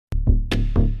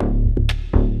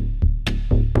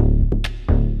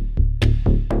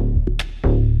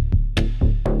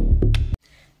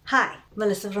Hi,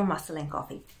 Melissa from Muscle and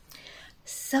Coffee.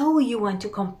 So you want to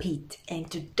compete, and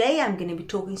today I'm going to be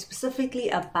talking specifically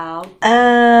about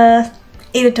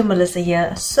Editor Melissa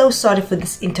here. So sorry for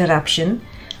this interruption.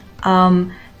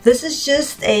 This is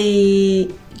just a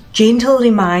gentle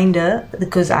reminder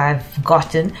because I've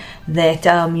forgotten that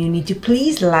you need to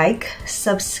please like,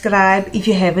 subscribe if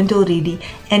you haven't already,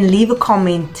 and leave a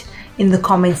comment in the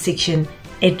comment section.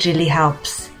 It really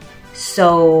helps.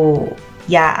 So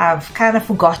yeah, I've kind of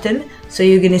forgotten, so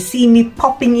you're gonna see me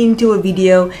popping into a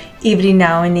video every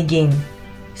now and again.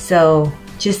 So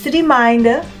just a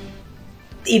reminder,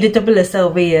 Editor Melissa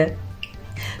over here.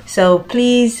 So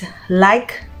please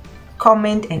like,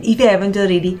 comment, and if you haven't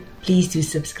already, please do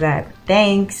subscribe.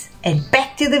 Thanks, and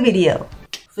back to the video.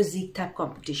 Physique type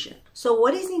competition. So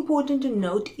what is important to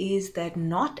note is that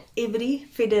not every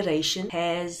federation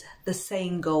has the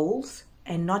same goals,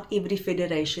 and not every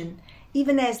federation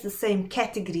even has the same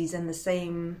categories and the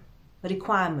same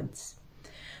requirements.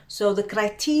 So the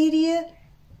criteria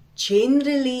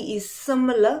generally is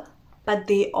similar, but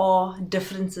there are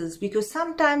differences because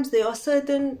sometimes there are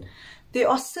certain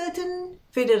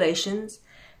federations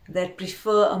that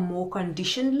prefer a more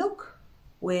conditioned look,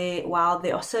 while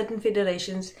there are certain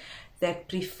federations that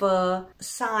prefer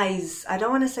size. I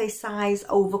don't want to say size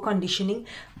over conditioning,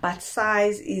 but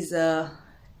size is a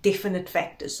definite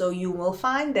factor. So you will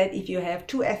find that if you have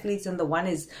two athletes and the one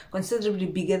is considerably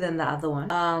bigger than the other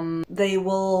one, they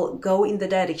will go in the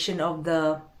direction of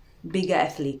the bigger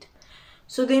athlete.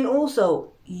 So then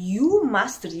also you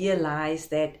must realize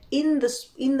that in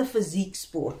the physique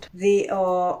sport, it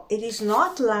is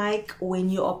not like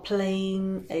when you are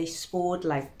playing a sport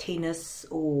like tennis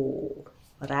or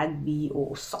rugby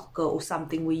or soccer or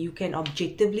something where you can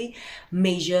objectively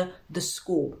measure the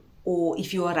score. Or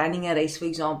if you are running a race, for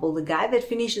example, the guy that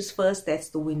finishes first, that's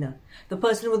the winner. The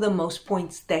person with the most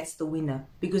points, that's the winner.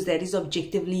 Because that is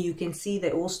objectively, you can see they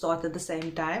all start at the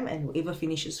same time, and whoever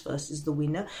finishes first is the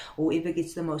winner. Or whoever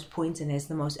gets the most points and has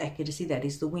the most accuracy, that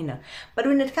is the winner. But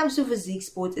when it comes to physique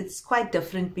sports, it's quite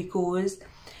different because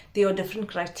there are different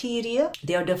criteria,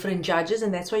 there are different judges,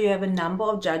 and that's why you have a number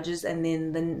of judges, and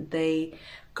then they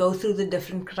go through the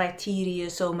different criteria.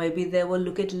 So maybe they will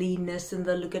look at leanness, and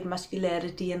they'll look at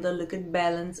muscularity, and they'll look at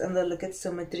balance, and they'll look at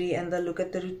symmetry, and they'll look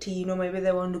at the routine, or maybe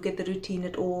they won't look at the routine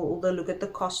at all, or they'll look at the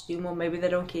costume, or maybe they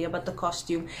don't care about the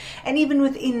costume. And even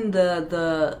within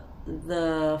the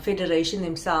federation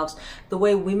themselves, the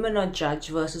way women are judged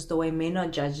versus the way men are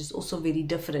judged is also very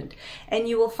different. And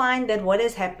you will find that what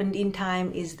has happened in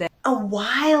time is that a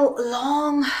while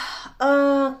long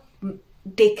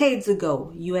decades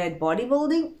ago, you had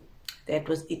bodybuilding, that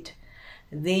was it.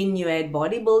 Then you had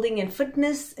bodybuilding and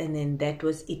fitness, and then that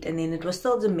was it. And then it was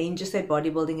still the men just had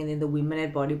bodybuilding, and then the women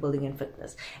had bodybuilding and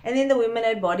fitness. And then the women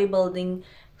had bodybuilding,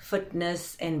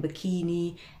 fitness, and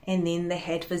bikini, and then they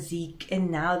had physique, and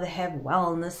now they have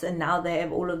wellness, and now they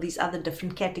have all of these other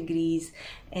different categories,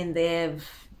 and they have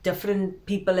different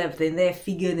people then they have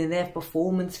figure, then they have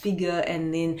performance figure,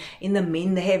 and then in the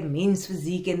men they have men's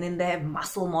physique, and then they have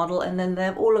muscle model, and then they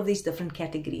have all of these different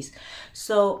categories.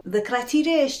 So the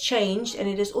criteria has changed, and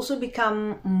it has also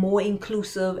become more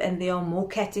inclusive, and there are more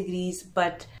categories,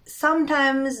 but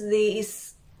sometimes there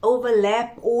is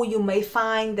overlap, or you may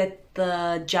find that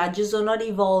the judges are not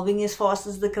evolving as fast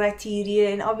as the criteria.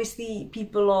 And obviously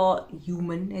people are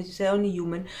human, as you say, only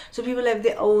human, so people have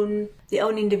their own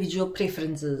individual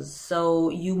preferences. So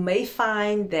you may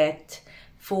find that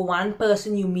for one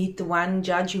person you meet one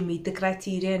judge, you meet the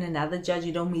criteria, and another judge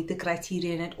you don't meet the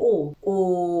criterion at all.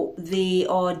 Or there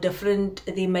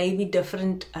may be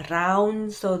different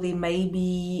rounds. So there may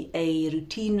be a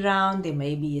routine round, there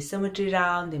may be a symmetry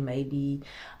round, there may be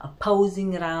a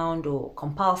posing round, or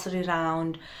compulsory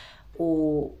round,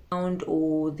 or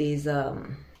there's a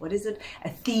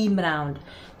theme round.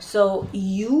 So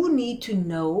you need to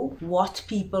know what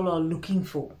people are looking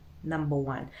for, number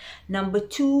one. Number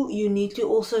two, you need to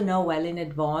also know well in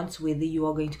advance whether you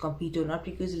are going to compete or not,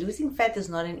 because losing fat is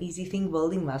not an easy thing.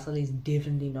 Building muscle is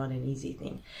definitely not an easy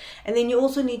thing. And then you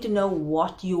also need to know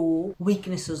what your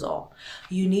weaknesses are.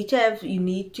 You need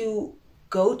to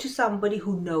go to somebody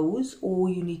who knows, or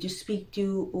you need to speak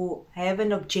to or have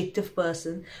an objective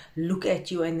person look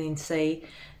at you and then say,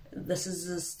 this is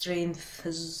a strength,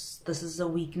 this is a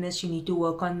weakness, you need to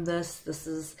work on this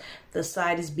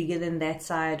side is bigger than that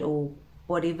side, or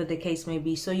whatever the case may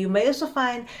be. So you may also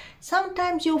find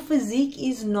sometimes your physique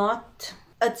is not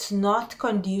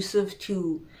conducive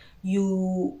to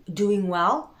you doing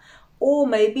well, or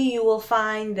maybe you will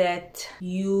find that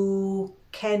you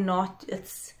cannot,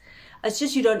 it's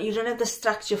just you don't have the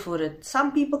structure for it.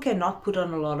 Some people cannot put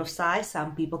on a lot of size,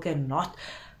 some people can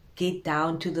get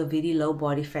down to the very low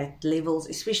body fat levels,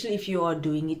 especially if you are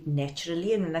doing it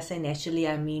naturally. And when I say naturally,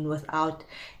 I mean without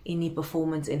any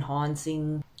performance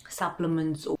enhancing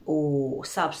supplements or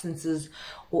substances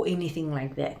or anything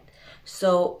like that.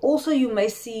 So also you may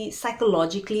see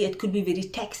psychologically it could be very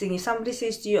taxing. If somebody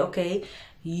says to you, okay,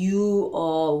 you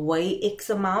are weigh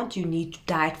X amount, you need to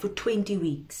diet for 20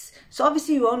 weeks. So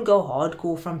obviously you won't go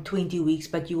hardcore from 20 weeks,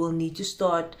 but you will need to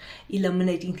start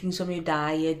eliminating things from your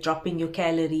diet, dropping your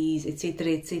calories,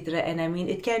 etc., etc. And I mean,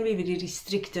 it can be very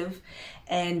restrictive,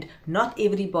 and not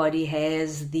everybody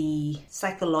has the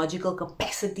psychological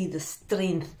capacity, the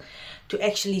strength to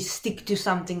actually stick to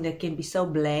something that can be so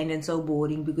bland and so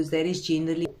boring, because that is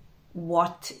generally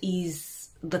what is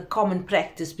the common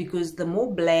practice. Because the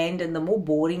more bland and the more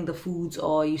boring the foods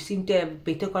are, you seem to have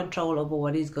better control over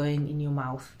what is going in your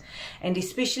mouth. And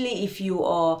especially if you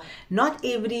are, not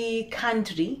every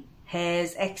country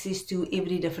has access to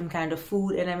every different kind of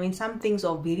food, and I mean some things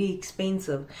are very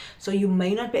expensive, so you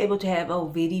may not be able to have a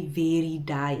very varied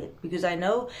diet. Because I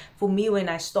know for me, when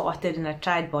I started and I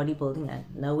tried bodybuilding, I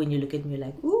know when you look at me you're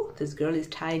like, ooh, this girl is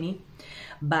tiny.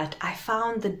 But I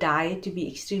found the diet to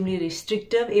be extremely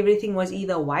restrictive. Everything was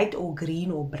either white or green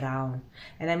or brown.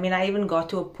 And I mean, I even got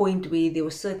to a point where there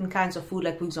were certain kinds of food,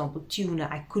 like for example tuna,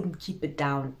 I couldn't keep it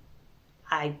down.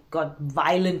 I got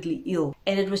violently ill,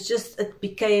 and it was just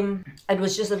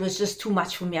too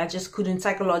much for me. I just couldn't,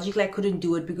 psychologically I couldn't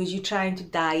do it, because you're trying to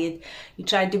diet, you're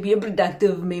trying to be a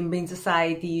productive member in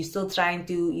society,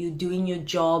 you're doing your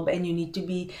job, and you need to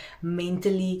be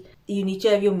mentally, you need to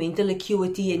have your mental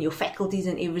acuity and your faculties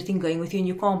and everything going with you, and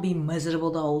you can't be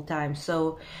miserable the whole time.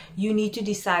 So you need to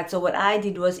decide. So what I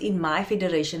did was, in my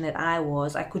federation that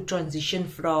I could transition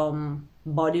from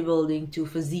bodybuilding to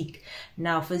physique.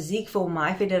 Now physique for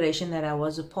my federation that I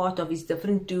was a part of is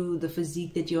different to the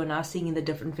physique that you are now seeing in the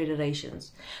different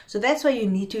federations. So that's why you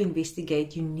need to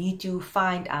investigate, you need to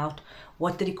find out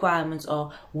what the requirements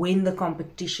are, when the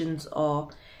competitions are,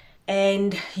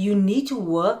 and you need to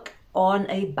work on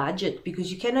a budget,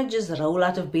 because you cannot just roll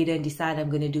out of bed and decide,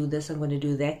 I'm going to do this, I'm going to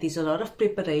do that. There's a lot of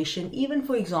preparation. Even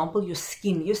for example, your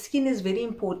skin is very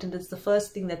important. It's the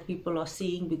first thing that people are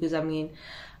seeing, because I mean,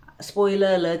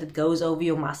 spoiler alert, it goes over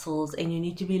your muscles, and you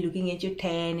need to be looking at your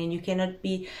tan, and you cannot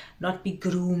not be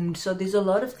groomed. So there's a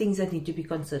lot of things that need to be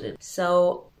considered.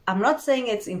 So I'm not saying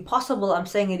it's impossible, I'm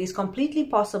saying it is completely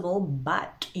possible,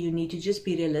 but you need to just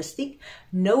be realistic,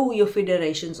 know who your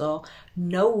federations are,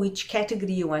 know which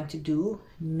category you want to do,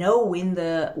 know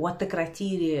what the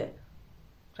criteria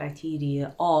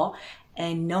are,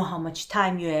 and know how much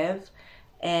time you have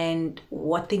and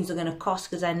what things are going to cost.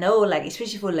 Because I know, like,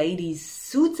 especially for ladies,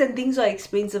 suits and things are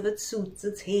expensive. It's suits,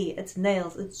 it's hair, it's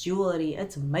nails, it's jewelry,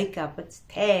 it's makeup, it's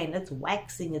tan, it's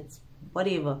waxing, it's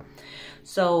whatever.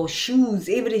 So shoes,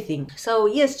 everything. So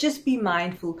yes, just be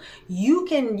mindful. You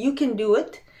can do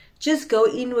it. Just go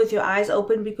in with your eyes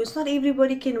open, because not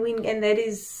everybody can win, and that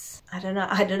is, I don't know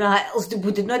how else to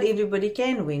put it. Not everybody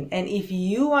can win. And if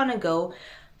you want to go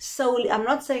solely, I'm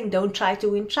not saying don't try to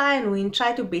win, try and win,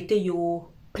 try to better your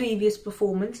previous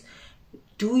performance,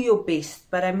 do your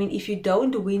best. But I mean, if you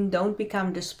don't win, don't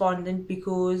become despondent,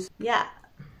 because yeah,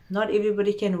 not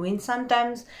everybody can win.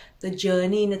 Sometimes the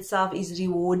journey in itself is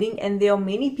rewarding, and there are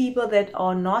many people that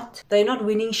they're not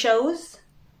winning shows,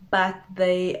 but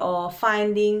they are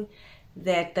finding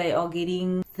that they are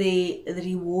getting the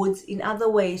rewards in other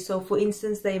ways. So for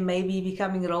instance, they may be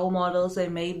becoming role models, they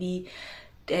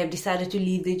have decided to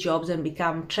leave their jobs and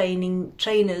become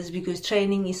trainers, because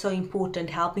training is so important.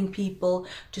 Helping people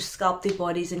to sculpt their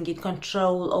bodies and get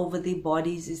control over their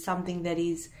bodies is something that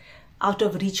is out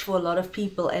of reach for a lot of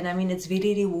people, and I mean, it's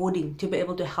very rewarding to be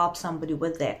able to help somebody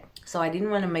with that. So I didn't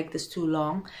want to make this too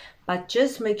long, but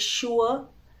just make sure,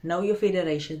 know your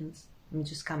federations. Let me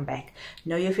just come back.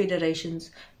 Know your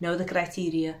federations, know the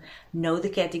criteria, know the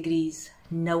categories,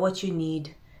 know what you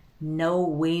need, know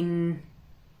when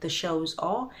the shows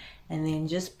are, and then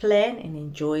just plan and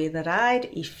enjoy the ride.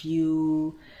 If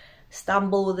you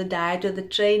stumble with the diet or the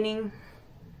training,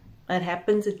 it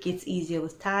happens, it gets easier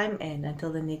with time. And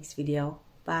until the next video,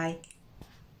 bye.